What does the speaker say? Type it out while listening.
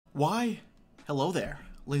Why, hello there,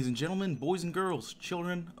 ladies and gentlemen, boys and girls,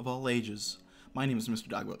 children of all ages. My name is Mr.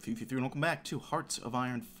 Dogbot333, and welcome back to Hearts of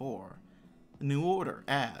Iron 4, the New Order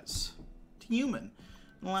as Tyumen. In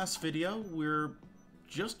the last video, we're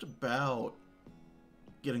just about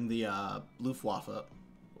getting the Luftwaffe,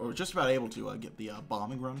 or just about able to get the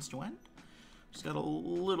bombing runs to end. Just got a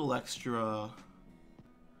little extra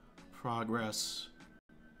progress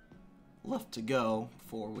left to go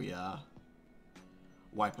before we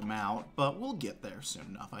wipe them out, but we'll get there soon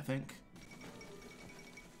enough, I think.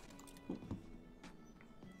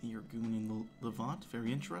 You're gooning the Levant,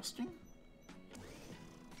 very interesting.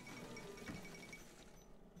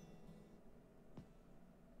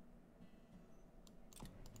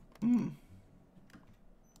 And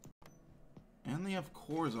they have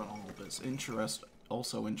cores on all of this.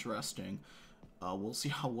 Also interesting. We'll see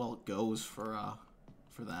how well it goes for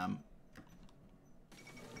them.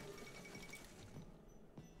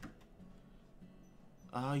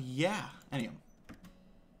 Yeah. Anyway.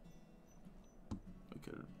 We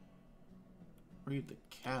could read the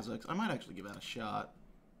Kazakhs. I might actually give that a shot.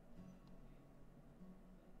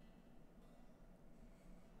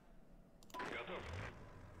 Get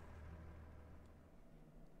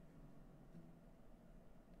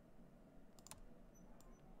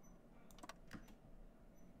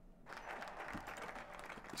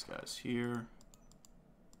these guys here.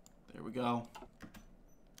 There we go.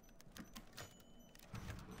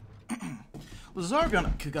 Tsar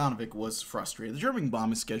Kaganovic was frustrated. The German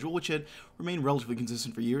bombing schedule, which had remained relatively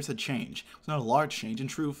consistent for years, had changed. It was not a large change. In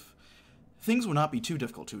truth, things would not be too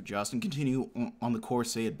difficult to adjust and continue on the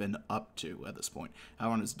course they had been up to at this point.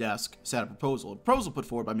 However, on his desk sat a proposal put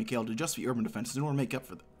forward by Mikhail to adjust the urban defenses in order to make up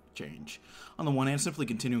for the change. On the one hand, simply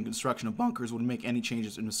continuing construction of bunkers would make any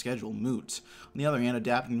changes in the schedule moot. On the other hand,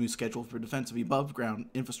 adapting a new schedule for defense of above-ground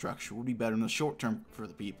infrastructure would be better in the short term for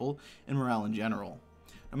the people and morale in general.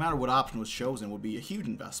 No matter what option was chosen, it would be a huge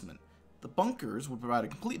investment. The bunkers would provide a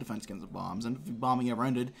complete defense against the bombs, and if the bombing ever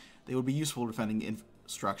ended, they would be useful defending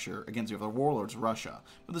infrastructure against the other warlords of Russia.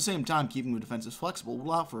 But at the same time, keeping the defenses flexible would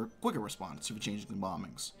allow for a quicker response to the changes in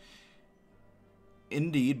bombings.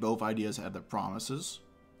 Indeed, both ideas had their promises,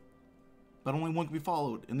 but only one could be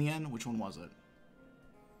followed. In the end, which one was it?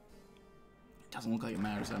 It doesn't look like it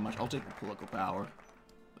matters that much. I'll take the political power.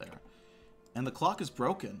 There. And the clock is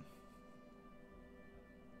broken.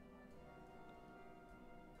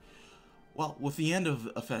 Well, with the end of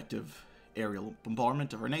effective aerial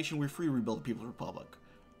bombardment of our nation, we're free to rebuild the People's Republic.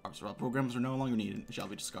 Our survival programs are no longer needed and shall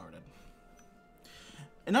be discarded.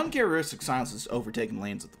 An uncharacteristic silence has overtaken the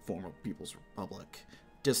lands of the former People's Republic.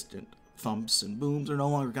 Distant thumps and booms are no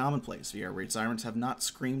longer commonplace. The air raid sirens have not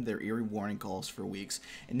screamed their eerie warning calls for weeks.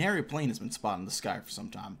 An aerial plane has been spotted in the sky for some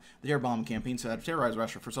time. The air bombing campaigns that have terrorized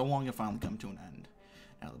Russia for so long have finally come to an end.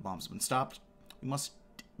 Now that the bombs have been stopped, we must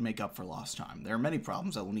make up for lost time. There are many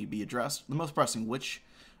problems that will need to be addressed, the most pressing which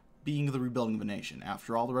being the rebuilding of a nation.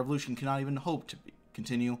 After all, the revolution cannot even hope to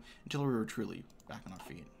continue until we are truly back on our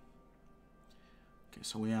feet. Okay,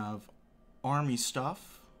 so we have army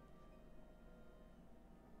stuff.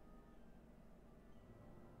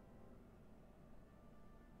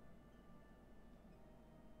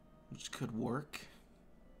 Which could work.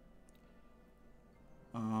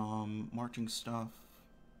 Marching stuff.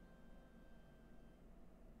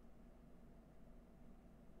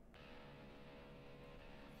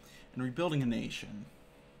 And rebuilding a nation.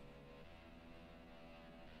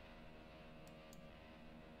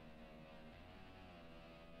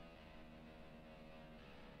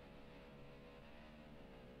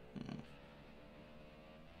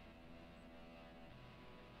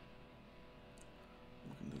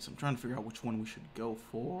 Look at these. I'm trying to figure out which one we should go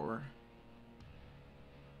for.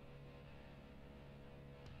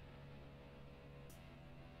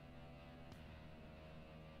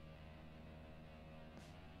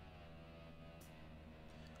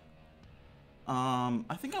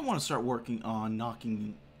 I think I want to start working on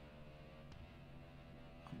knocking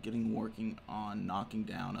down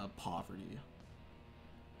poverty.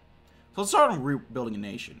 So let's start on rebuilding a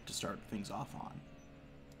nation to start things off on.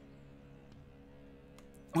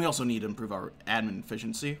 We also need to improve our admin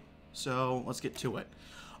efficiency, so let's get to it.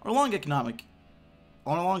 Our long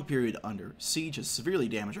period under siege has severely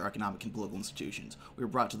damaged our economic and political institutions. We were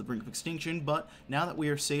brought to the brink of extinction, but now that we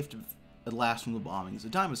are safe at last from the bombings,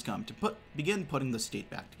 the time has come to begin putting the state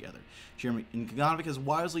back together. Germany and Kaganovic has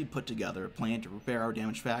wisely put together a plan to repair our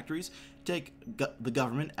damaged factories, take the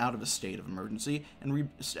government out of a state of emergency, and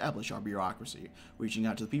re-establish our bureaucracy, reaching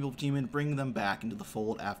out to the people of Tyumen, bringing them back into the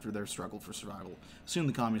fold after their struggle for survival. Soon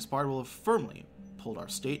the Communist Party will have firmly pulled our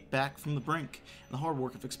state back from the brink, and the hard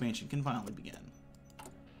work of expansion can finally begin.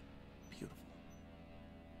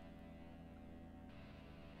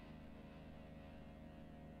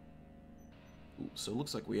 So it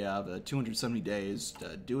looks like we have 270 days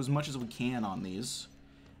to do as much as we can on these,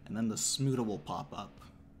 and then the Smuda will pop up.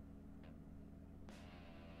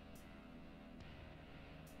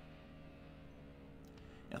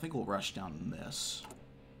 Yeah, I think we'll rush down this.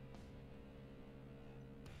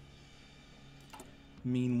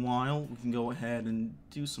 Meanwhile, we can go ahead and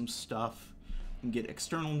do some stuff and get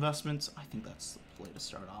external investments. I think that's the play to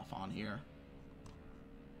start off on here.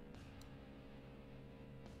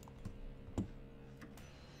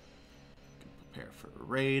 Prepare for a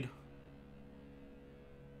raid.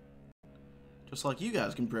 Just like you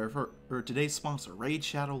guys can prepare for today's sponsor, Raid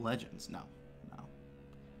Shadow Legends. No.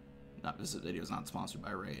 This video is not sponsored by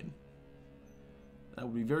Raid. That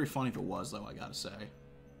would be very funny if it was, though, I gotta say.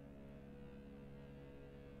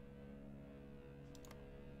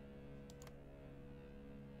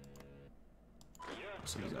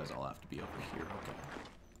 So these guys all have to be over here, okay.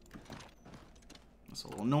 That's a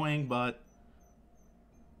little annoying, but...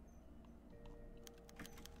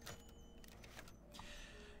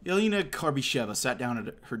 Yelena Karbisheva sat down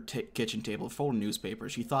at her kitchen table to fold a newspaper.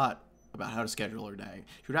 She thought about how to schedule her day.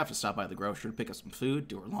 She would have to stop by the grocery to pick up some food,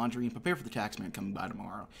 do her laundry, and prepare for the taxman coming by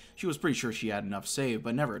tomorrow. She was pretty sure she had enough saved,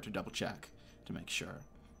 but never to double check to make sure.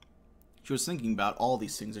 She was thinking about all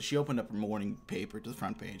these things as she opened up her morning paper to the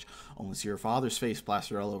front page, only to see her father's face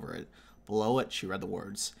plastered all over it. Below it, she read the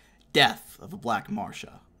words, "Death of a Black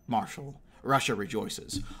Marshal. Russia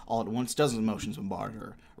rejoices." All at once, dozens of emotions bombarded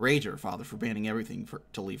her. Rage at her father for banning everything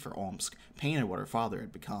to leave for Omsk. Pain at what her father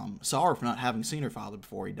had become. Sorrow for not having seen her father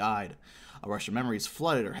before he died. A rush of memories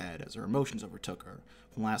flooded her head as her emotions overtook her.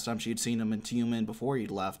 From last time she had seen him in Tyumen before he'd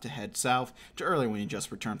left to head south, to earlier when he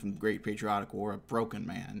just returned from the Great Patriotic War, a broken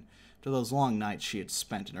man, to those long nights she had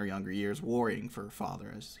spent in her younger years worrying for her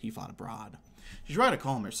father as he fought abroad. She tried to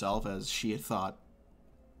calm herself as she had thought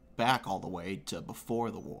back all the way to before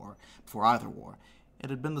the war, before either war. It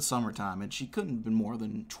had been the summertime, and she couldn't have been more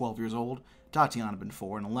than 12 years old. Tatiana had been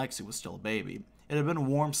 4, and Alexei was still a baby. It had been a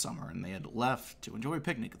warm summer, and they had left to enjoy a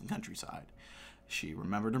picnic in the countryside. She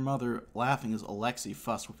remembered her mother laughing as Alexei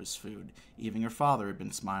fussed with his food. Even her father had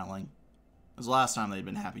been smiling. It was the last time they had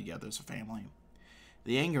been happy together as a family.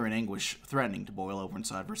 The anger and anguish threatening to boil over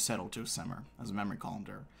inside her settled to a simmer as memory calmed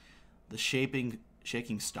her. The shaking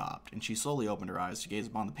stopped, and she slowly opened her eyes to gaze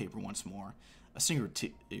upon the paper once more. A single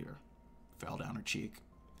tear fell down her cheek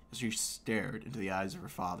as she stared into the eyes of her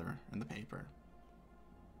father and the paper.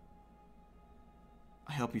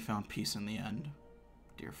 "I hope you found peace in the end,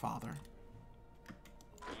 dear father."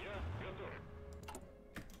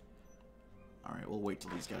 Alright, we'll wait till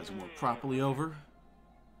these guys are work properly over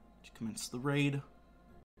to commence the raid.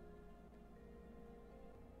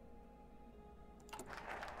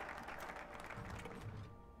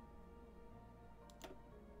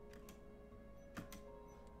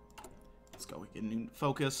 Let's go, we get a new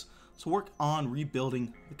focus. So work on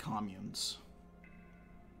rebuilding the communes.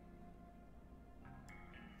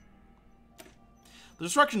 The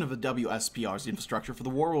destruction of the WSPR's infrastructure for the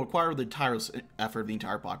war will require the tireless effort of the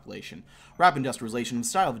entire population. Rapid industrialization in the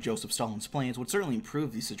style of Joseph Stalin's plans would certainly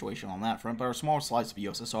improve the situation on that front, but our small slice of the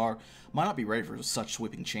USSR might not be ready for such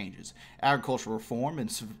sweeping changes. Agricultural reform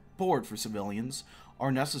and support for civilians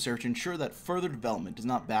are necessary to ensure that further development does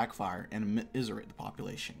not backfire and immiserate the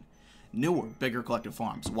population. Newer, bigger collective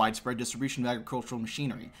farms, widespread distribution of agricultural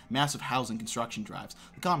machinery, massive housing construction drives.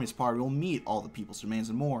 The Communist Party will meet all the people's demands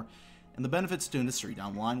and more, and the benefits to industry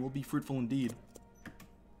down the line will be fruitful indeed.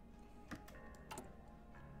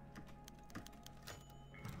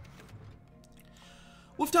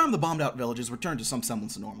 With time, the bombed-out villages returned to some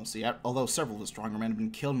semblance of normalcy. Although several of the stronger men had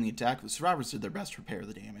been killed in the attack, the survivors did their best to repair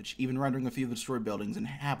the damage, even rendering a few of the destroyed buildings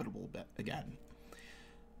inhabitable again.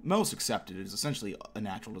 Most accepted it is essentially a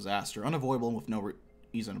natural disaster, unavoidable and with no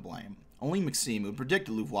reason to blame. Only Maxime, who had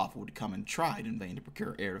predicted Luftwaffe would come and tried in vain to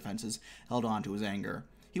procure air defenses, held on to his anger.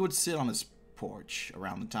 He would sit on his porch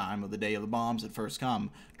around the time of the day of the bombs had first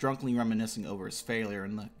come, drunkenly reminiscing over his failure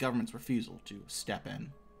and the government's refusal to step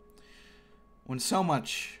in. When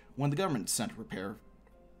the government sent repair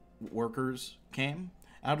workers came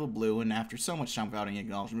out of the blue, and after so much time without any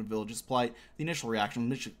acknowledgement of the village's plight, the initial reaction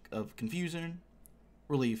was of confusion,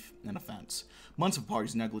 relief, and offense. Months of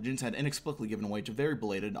party's negligence had inexplicably given way to a very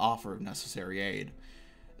belated offer of necessary aid.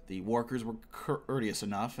 The workers were courteous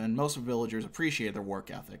enough, and most of the villagers appreciated their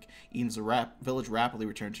work ethic. Even as the village rapidly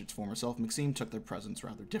returned to its former self, Maxime took their presence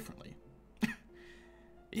rather differently.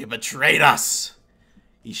 "You betrayed us!"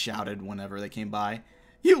 he shouted whenever they came by.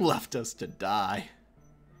 "You left us to die.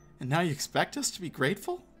 And now you expect us to be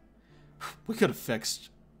grateful? We could have fixed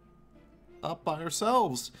up by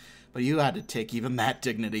ourselves, but you had to take even that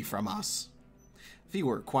dignity from us." Few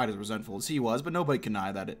were quite as resentful as he was, but nobody could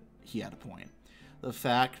deny that he had a point. The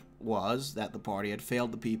fact was that the party had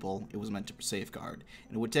failed the people it was meant to safeguard,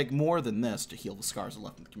 and it would take more than this to heal the scars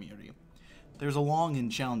left in the community. There's a long and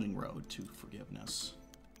challenging road to forgiveness.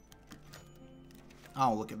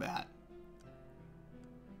 Oh, look at that.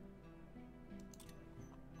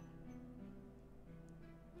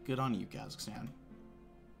 Good on you, Kazakhstan.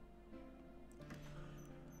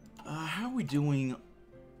 How are we doing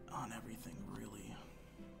on everything, really?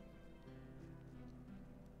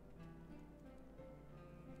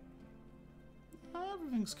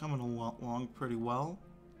 Everything's coming along pretty well.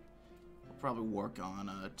 We'll probably work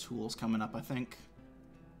on tools coming up, I think.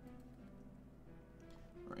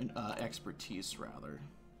 Or expertise, rather.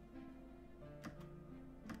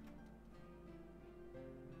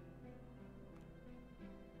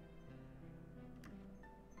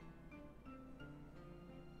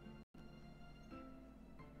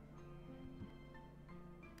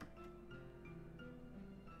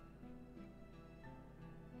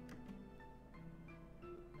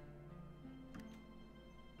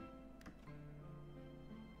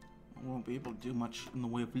 Won't be able to do much in the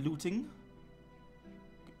way of looting.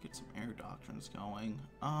 Get some air doctrines going.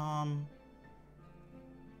 Your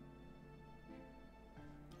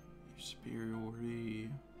superiority.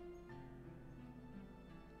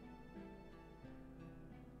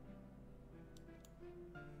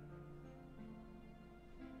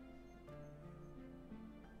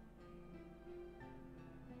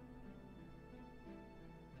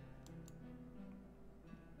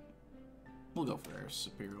 We'll go for air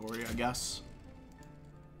superiority, I guess.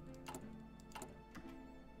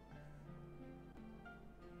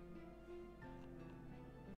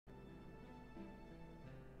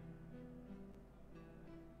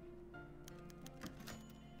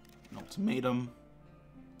 An ultimatum.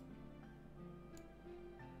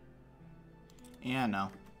 Yeah, no.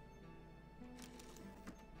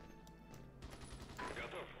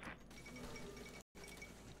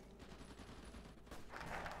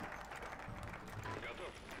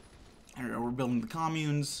 There we go, we're building the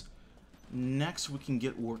communes. Next, we can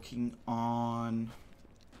get working on...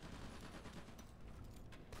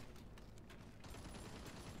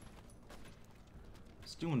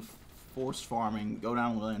 Let's doing forced farming, go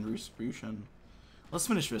down land redistribution. Let's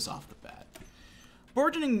finish this off the bat.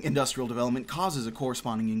 Burgeoning industrial development causes a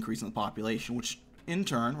corresponding increase in the population, which in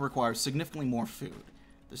turn requires significantly more food.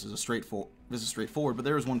 This is straightforward, but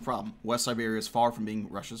there is one problem. West Siberia is far from being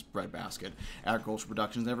Russia's breadbasket. Agricultural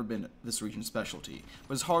production has never been this region's specialty,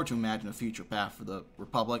 but it's hard to imagine a future path for the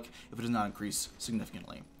Republic if it does not increase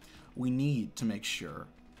significantly. We need to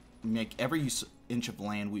make every inch of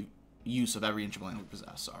land we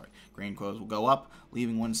possess. Grain quotas will go up.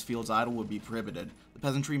 Leaving one's fields idle would be prohibited. The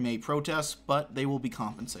peasantry may protest, but they will be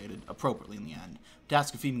compensated appropriately in the end. The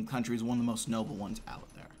task of feeding the country is one of the most noble ones out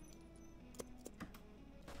there.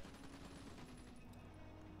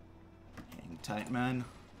 Hang tight, men.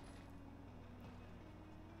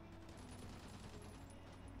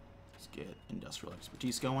 Let's get industrial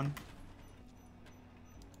expertise going.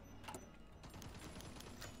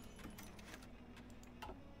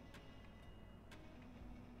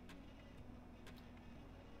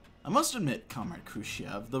 I must admit, Comrade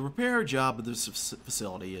Khrushchev, the repair job of this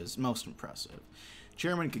facility is most impressive.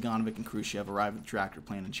 Chairman Kaganovich and Khrushchev arrived at the tractor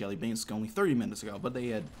plant in Chelyabinsk only 30 minutes ago, but they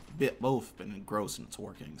had both been engrossed in its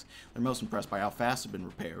workings. They're most impressed by how fast it had been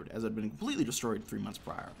repaired, as it had been completely destroyed 3 months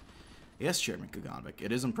prior. Yes, Chairman Kaganovich,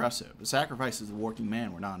 it is impressive. The sacrifices of the working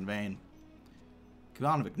man were not in vain.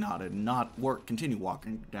 Kaganovich nodded and continued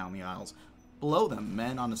walking down the aisles. Below them,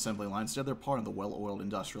 men on assembly lines did their part of the well-oiled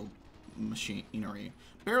industrial machinery,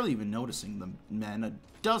 barely even noticing the men a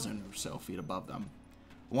dozen or so feet above them.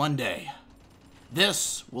 One day,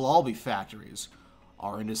 this will all be factories.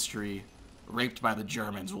 Our industry, raped by the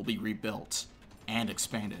Germans, will be rebuilt and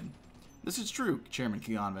expanded. This is true, Chairman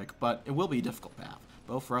Kaganovich, but it will be a difficult path,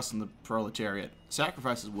 both for us and the proletariat.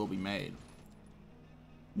 Sacrifices will be made.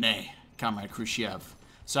 Nay, Comrade Khrushchev,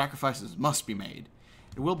 sacrifices must be made.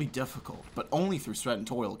 It will be difficult, but only through sweat and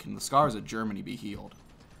toil can the scars of Germany be healed.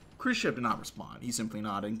 Khrushchev did not respond. He simply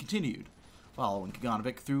nodded and continued, following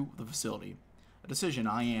Kaganovich through the facility, a decision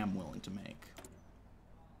I am willing to make.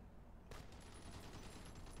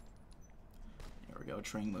 There we go,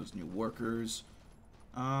 training those new workers.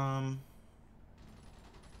 Let's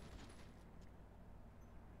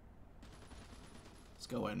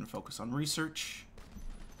go ahead and focus on research.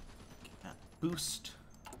 Get that boost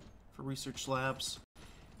for research labs.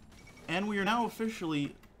 And we are now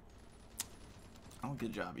officially... Oh,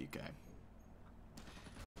 good job, UK.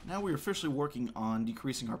 Now we are officially working on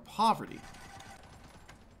decreasing our poverty.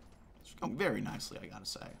 Let's Going very nicely, I gotta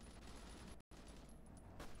say.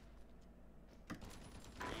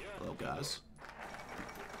 Hello, guys.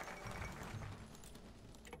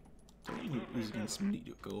 Don't use against me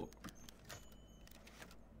to go.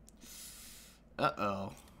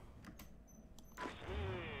 Uh-oh.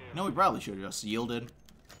 No, we probably should have just yielded.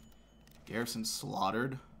 Garrison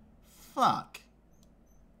slaughtered. Fuck.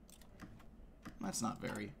 That's not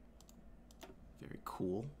very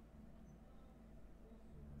cool.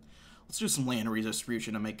 Let's do some land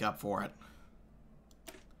redistribution to make up for it.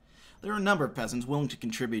 There are a number of peasants willing to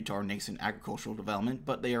contribute to our nascent agricultural development,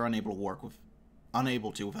 but they are unable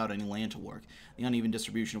to without any land to work. The uneven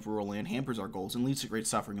distribution of rural land hampers our goals and leads to great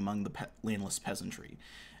suffering among the landless peasantry.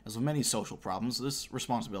 As with many social problems, this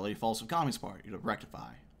responsibility falls to the Communist Party to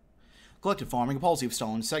rectify. Collective farming, a policy of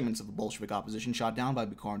Stalin's segments of the Bolshevik opposition shot down by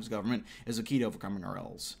Bukharin's government, is a key to overcoming our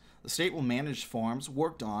ills. The state will manage farms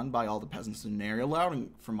worked on by all the peasants in an area,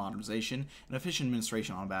 allowing for modernization and efficient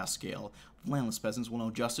administration on a vast scale. The landless peasants will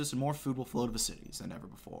know justice, and more food will flow to the cities than ever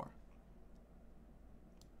before.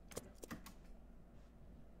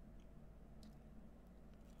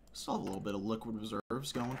 Still have a little bit of liquid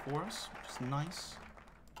reserves going for us, which is nice.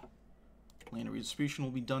 Land redistribution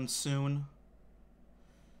will be done soon.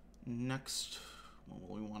 Next, what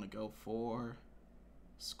will we want to go for?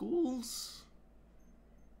 Schools?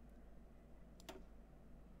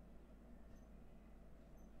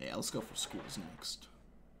 Yeah, let's go for schools next.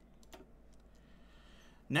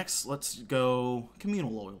 Next, let's go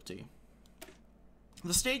communal loyalty.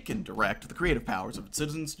 The state can direct the creative powers of its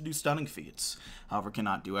citizens to do stunning feats, however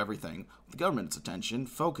cannot do everything. With the government's attention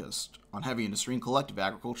focused on heavy industry and collective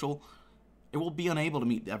agricultural, it will be unable to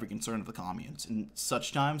meet every concern of the communes. In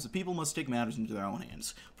such times, the people must take matters into their own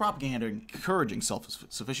hands. Propaganda encouraging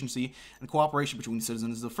self-sufficiency and cooperation between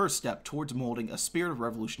citizens is the first step towards molding a spirit of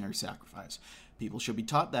revolutionary sacrifice. People should be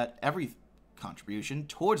taught that every contribution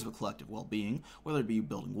towards the collective well-being, whether it be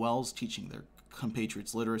building wells, teaching their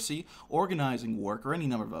compatriots literacy, organizing work, or any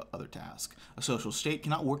number of other tasks. A social state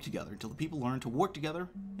cannot work together until the people learn to work together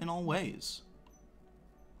in all ways.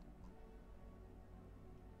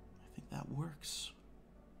 That works.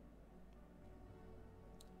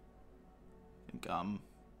 I think, well,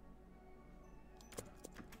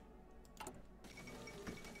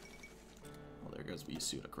 there goes the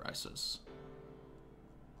Yasuda crisis.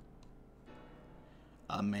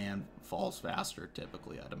 A man falls faster,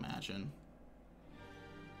 typically, I'd imagine.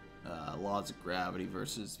 Laws of gravity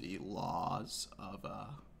versus the laws of,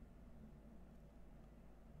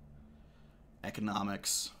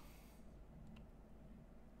 economics.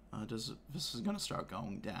 This is going to start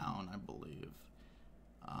going down, I believe.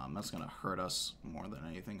 That's going to hurt us more than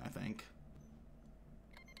anything, I think.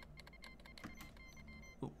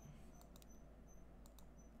 Ooh.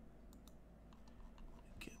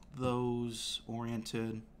 Get those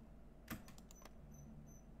oriented.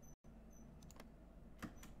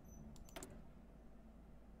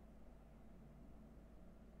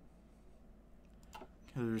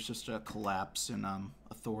 Okay, there's just a collapse in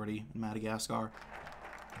authority in Madagascar.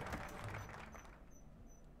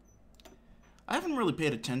 I haven't really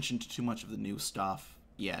paid attention to too much of the new stuff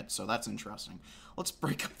yet, so that's interesting. Let's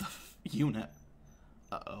break up the unit.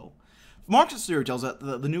 Uh-oh. Marxist theory tells that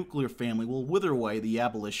the nuclear family will wither away with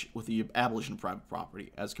the abolition of private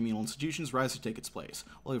property, as communal institutions rise to take its place.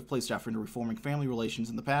 While they've placed effort into reforming family relations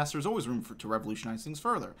in the past, there's always room to revolutionize things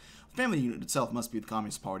further. The family unit itself must be the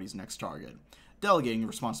Communist Party's next target. Delegating the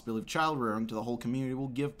responsibility of child rearing to the whole community will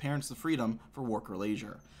give parents the freedom for work or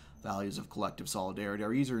leisure. Values of collective solidarity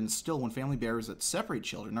are easier to instill when family barriers that separate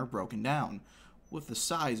children are broken down. With the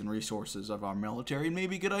size and resources of our military, it may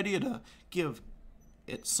be a good idea to give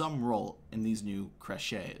it some role in these new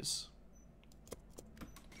creches.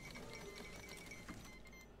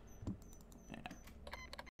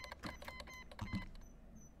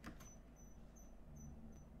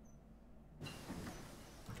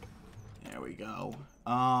 There we go.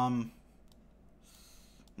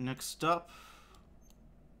 Next up,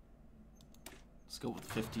 let's go with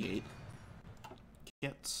 58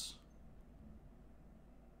 kits.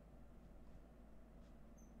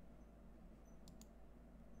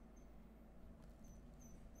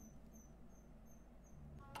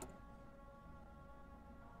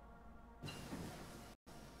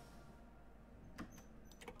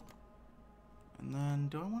 And then,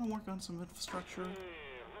 do I want to work on some infrastructure?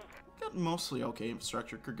 Got mostly okay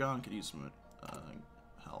infrastructure. Kurgan could use some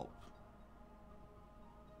help.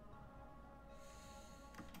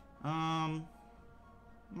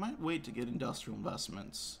 Might wait to get industrial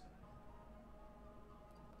investments.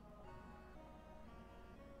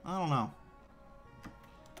 I don't know.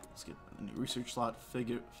 Let's get the new research slot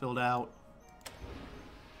filled out.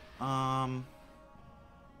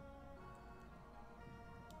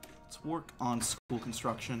 Let's work on school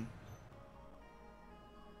construction.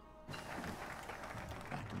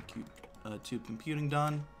 Vacuum tube computing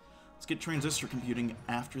done. Let's get transistor computing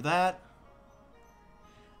after that.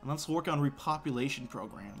 And let's work on repopulation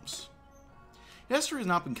programs. History has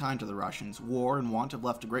not been kind to the Russians. War and want have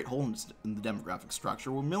left a great hole in the demographic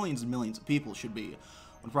structure where millions and millions of people should be.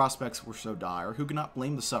 When prospects were so dire, who could not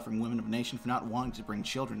blame the suffering women of a nation for not wanting to bring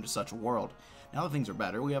children to such a world? Now that things are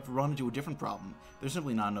better, we have run into a different problem. There's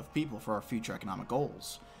simply not enough people for our future economic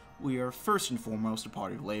goals. We are first and foremost a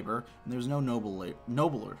party of labor, and there's no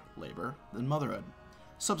nobler labor than motherhood.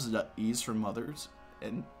 Subsidies for mothers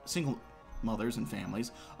and single mothers and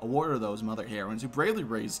families awarded to those mother heroines who bravely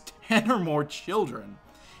raise 10 or more children.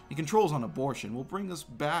 And controls on abortion will bring us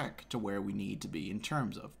back to where we need to be in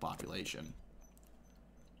terms of population.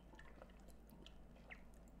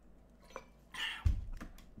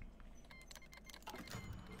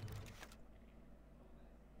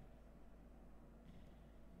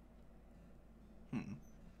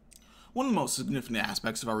 One of the most significant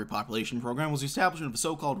aspects of our repopulation program was the establishment of the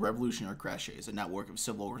so-called revolutionary creches, a network of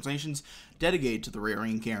civil organizations dedicated to the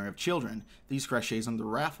rearing and caring of children. These creches, under the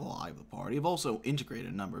wrathful eye of the party, have also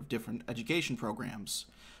integrated a number of different education programs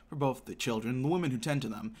for both the children and the women who tend to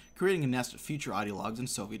them, creating a nest of future ideologues and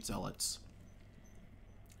Soviet zealots.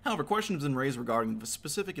 However, questions have been raised regarding the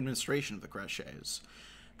specific administration of the creches.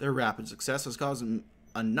 Their rapid success has caused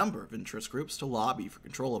a number of interest groups to lobby for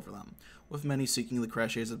control over them, with many seeking the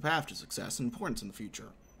creches as a path to success and importance in the future.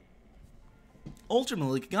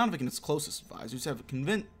 Ultimately, Kaganovich and its closest advisors have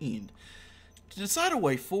convened to decide a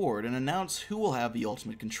way forward and announce who will have the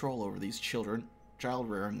ultimate control over these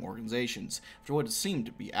child-rearing organizations. After what has seemed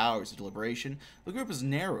to be hours of deliberation, the group has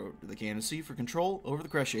narrowed the candidacy for control over the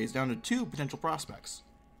creches down to two potential prospects: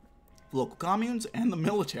 the local communes and the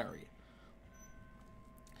military.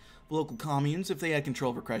 The local communes, if they had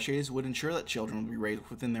control over creches, would ensure that children would be raised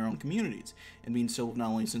within their own communities, and be instilled with not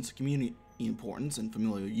only a sense of community importance and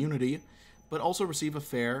familial unity, but also receive the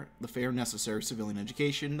fair necessary civilian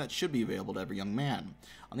education that should be available to every young man.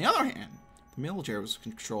 On the other hand, if the military was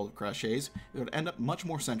in control of creches, it would end up much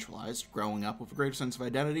more centralized, growing up with a greater sense of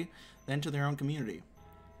identity than to their own community.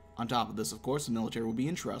 On top of this, of course, the military would be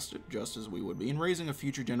interested, just as we would be, in raising a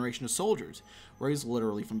future generation of soldiers, raised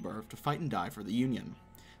literally from birth to fight and die for the Union.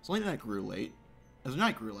 As the night grew late,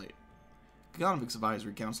 Kaganovich's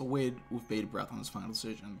advisory council waited with bated breath on his final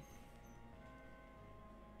decision.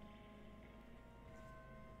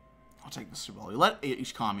 I'll take this stability. Let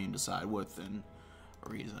each commune decide within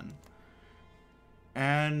reason.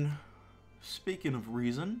 And speaking of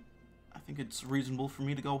reason, I think it's reasonable for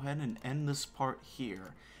me to go ahead and end this part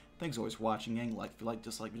here. Thanks always for watching, gang. Like if you like,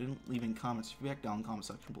 dislike if you didn't, leave any comments, feedback down in the comment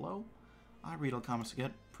section below. I read all comments I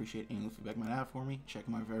get. Appreciate any feedback you might have for me. Check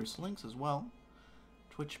my various links as well.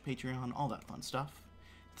 Twitch, Patreon, all that fun stuff.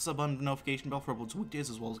 Hit the sub button and notification bell for uploads weekdays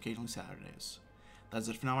as well as occasionally Saturdays. That's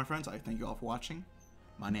it for now, my friends. I thank you all for watching.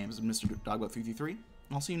 My name is Mr. Dogbot333, and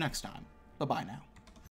I'll see you next time. Bye-bye now.